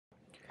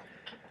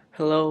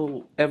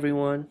Hello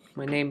everyone,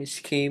 my name is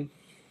Khiem.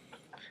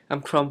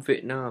 I'm from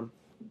Vietnam.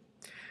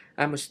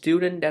 I'm a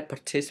student that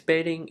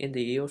participating in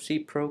the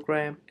EOC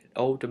program at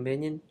Old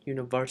Dominion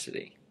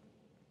University.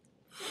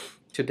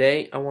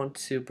 Today I want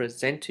to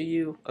present to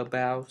you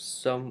about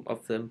some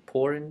of the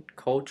important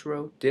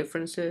cultural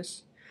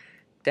differences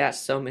that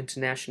some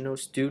international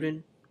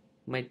students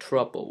may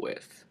trouble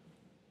with.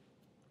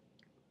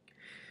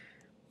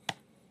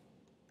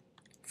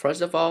 First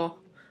of all,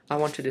 I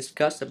want to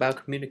discuss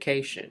about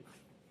communication.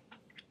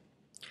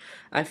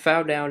 I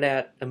found out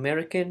that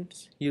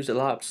Americans use a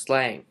lot of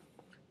slang,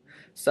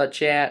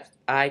 such as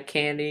eye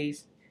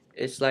candies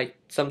is like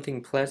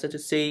something pleasant to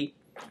see,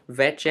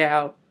 veg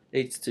out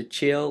is to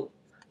chill,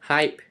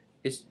 hype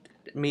is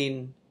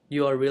mean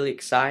you are really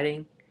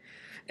exciting,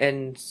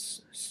 and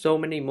so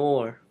many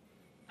more.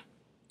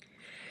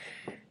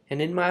 And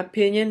in my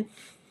opinion,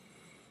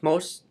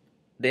 most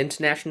the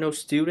international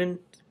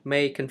student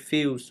may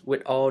confuse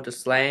with all the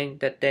slang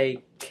that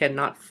they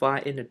cannot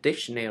find in a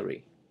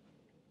dictionary.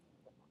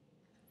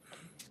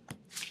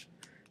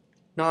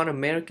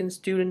 Non-American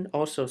students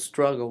also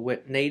struggle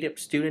with native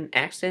student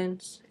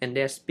accents and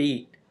their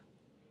speaking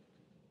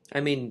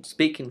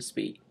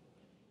speed.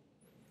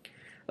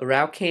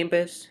 Around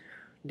campus,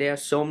 there are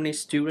so many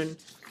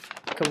students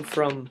come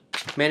from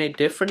many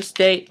different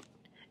states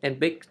and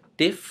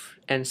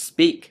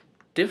speak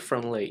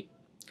differently.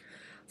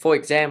 For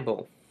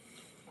example,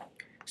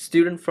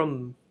 students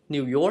from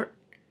New York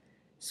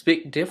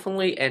speak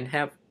differently and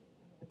have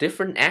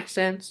different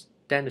accents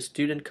than the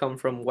student come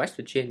from West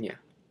Virginia.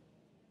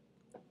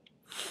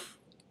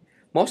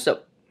 Most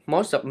of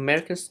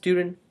American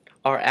students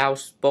are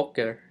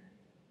outspoken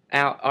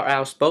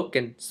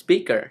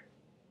speaker.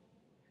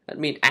 I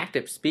mean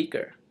active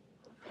speaker.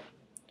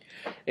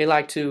 They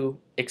like to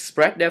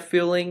express their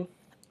feeling,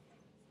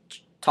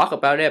 talk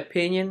about their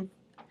opinion,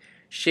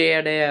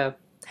 share their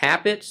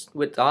habits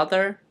with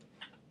others.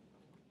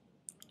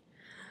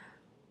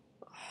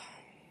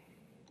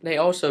 They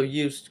also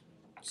use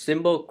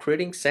simple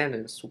creating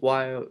sentences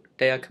while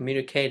they are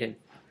communicating.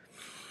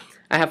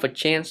 I have a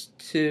chance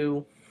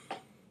to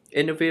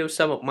interview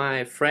some of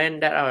my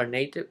friends that are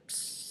native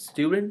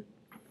students.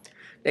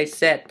 They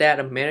said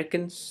that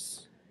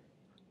Americans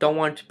don't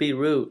want to be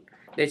rude.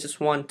 They just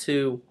want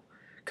to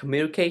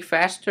communicate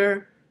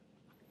faster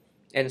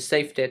and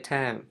save their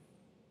time.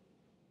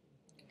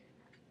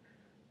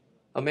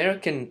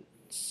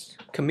 Americans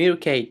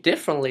communicate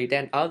differently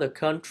than other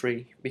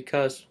countries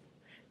because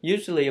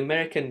usually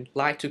Americans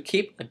like to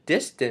keep a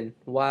distance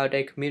while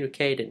they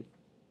communicating.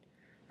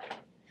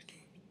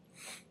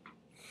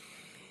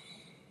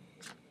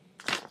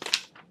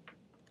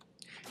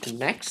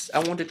 Next, I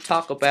want to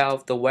talk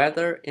about the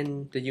weather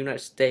in the United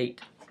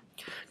States.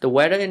 The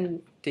weather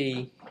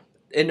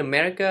in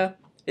America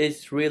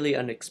is really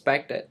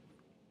unexpected.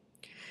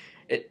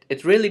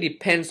 It really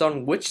depends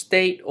on which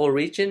state or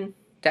region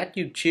that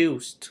you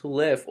choose to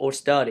live or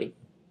study.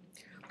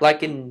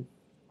 Like in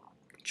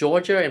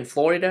Georgia and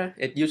Florida,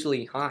 it's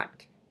usually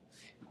hot.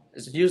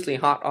 It's usually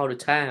hot all the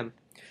time.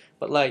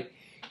 But like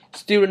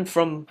students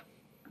from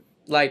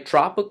like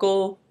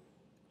tropical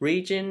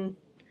region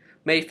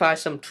may find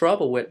some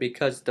trouble with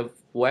because the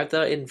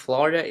weather in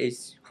Florida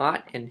is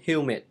hot and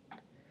humid.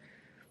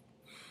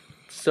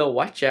 So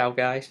watch out,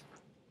 guys.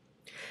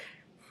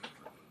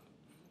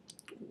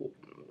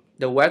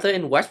 The weather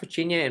in West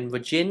Virginia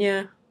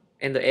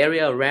and the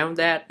area around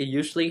that is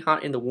usually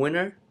hot in the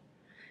winter.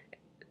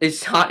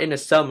 It's hot in the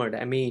summer,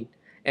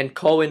 and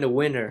cold in the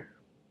winter.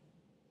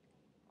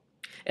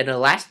 And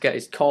Alaska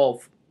is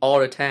cold all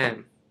the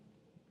time.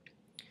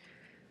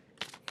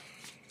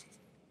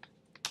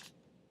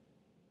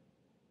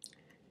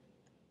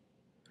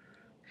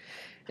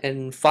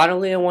 And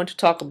finally, I want to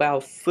talk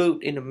about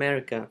food in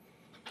America.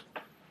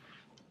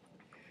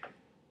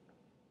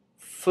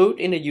 Food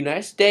in the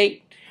United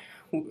States,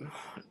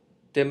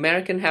 the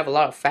Americans have a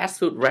lot of fast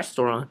food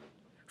restaurants.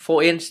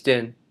 For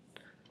instance,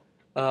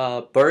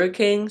 Burger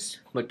King's,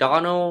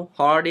 McDonald's,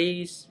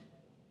 Hardee's,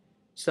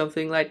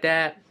 something like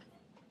that.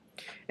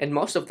 And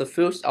most of the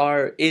food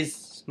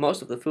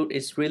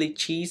is really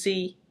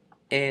cheesy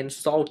and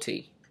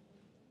salty.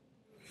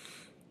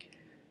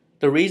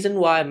 The reason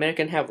why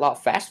Americans have a lot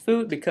of fast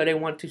food because they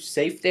want to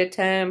save their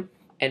time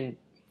and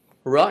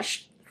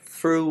rush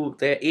through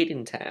their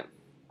eating time.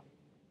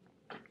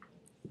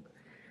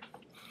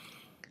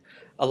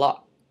 A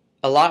lot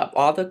of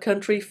other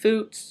country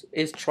foods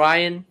is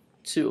trying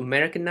to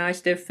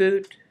Americanize their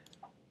food.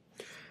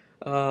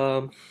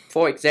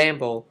 For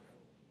example,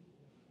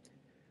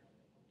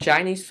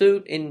 Chinese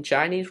food in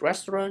Chinese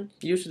restaurants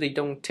usually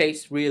don't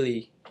taste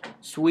really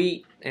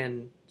sweet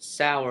and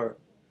sour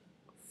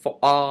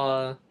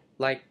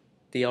like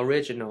the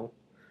original.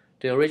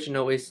 The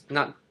original is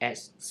not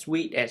as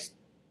sweet as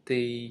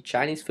the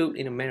Chinese food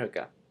in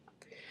America.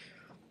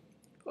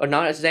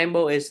 Another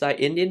example is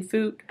like Indian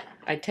food.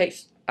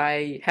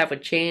 I have a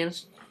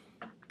chance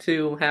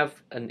to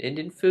have an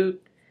Indian food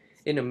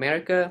in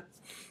America,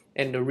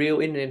 and the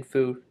real Indian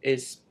food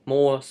is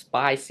more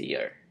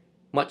spicier,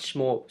 much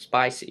more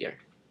spicier.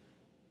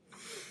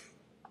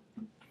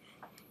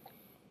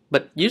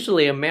 But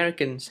usually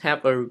Americans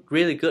have a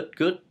really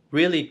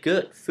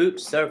good food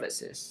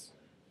services.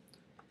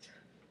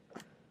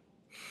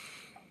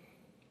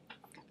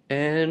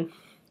 And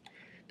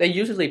they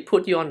usually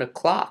put you on the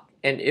clock,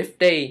 and if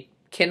they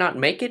cannot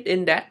make it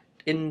in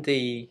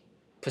the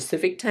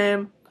Pacific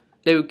time,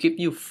 they will give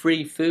you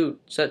free food,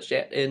 such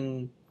as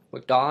in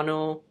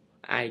McDonald's,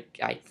 I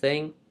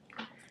think,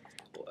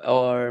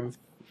 or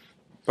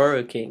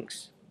Burger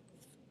King's.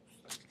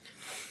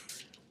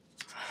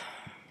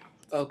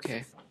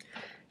 Okay,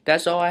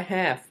 that's all I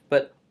have.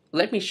 But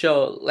let me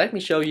show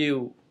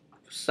you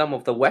some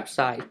of the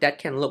websites that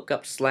can look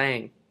up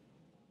slang.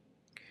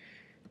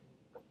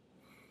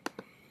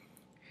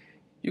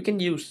 You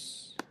can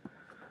use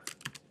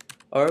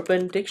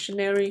Urban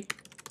Dictionary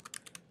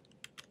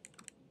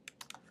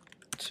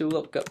to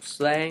look up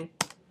slang.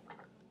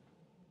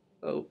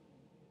 Oh,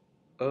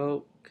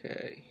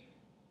 okay.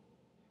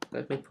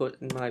 Let me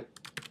put in my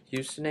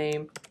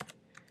username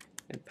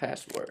and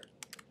password.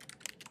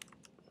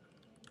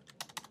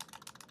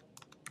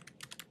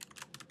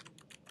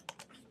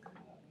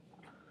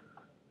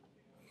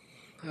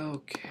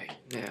 Okay,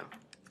 now.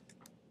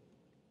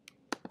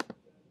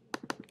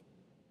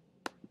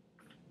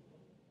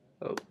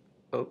 Oh,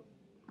 oh.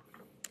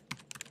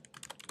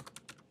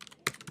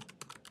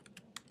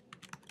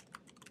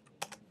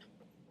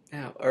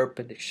 Now,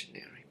 Urban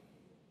Dictionary.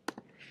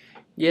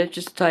 Yeah,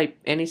 just type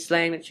any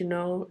slang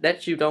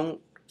that you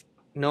don't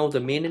know the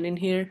meaning in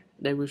here.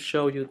 They will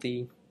show you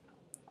the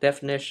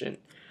definition.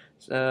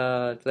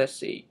 Let's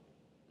see.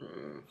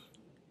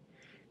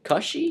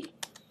 Cushy?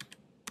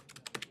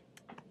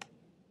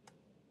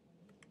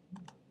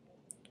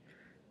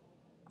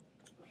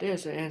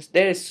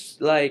 There's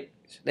like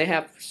they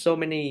have so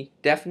many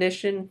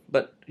definition,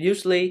 but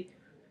usually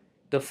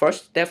the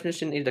first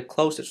definition is the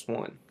closest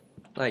one.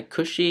 Like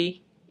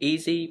cushy,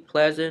 easy,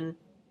 pleasant,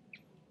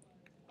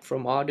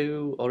 from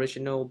Urdu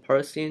original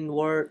Persian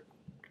word.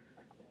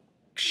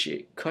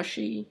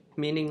 Cushy,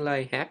 meaning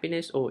like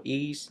happiness or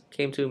ease,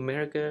 came to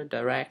America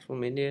direct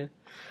from India.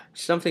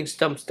 Some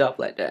stuff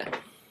like that.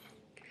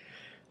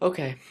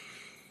 Okay,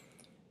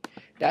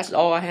 that's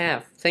all I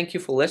have. Thank you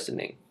for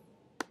listening.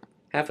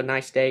 Have a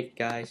nice day,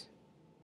 guys.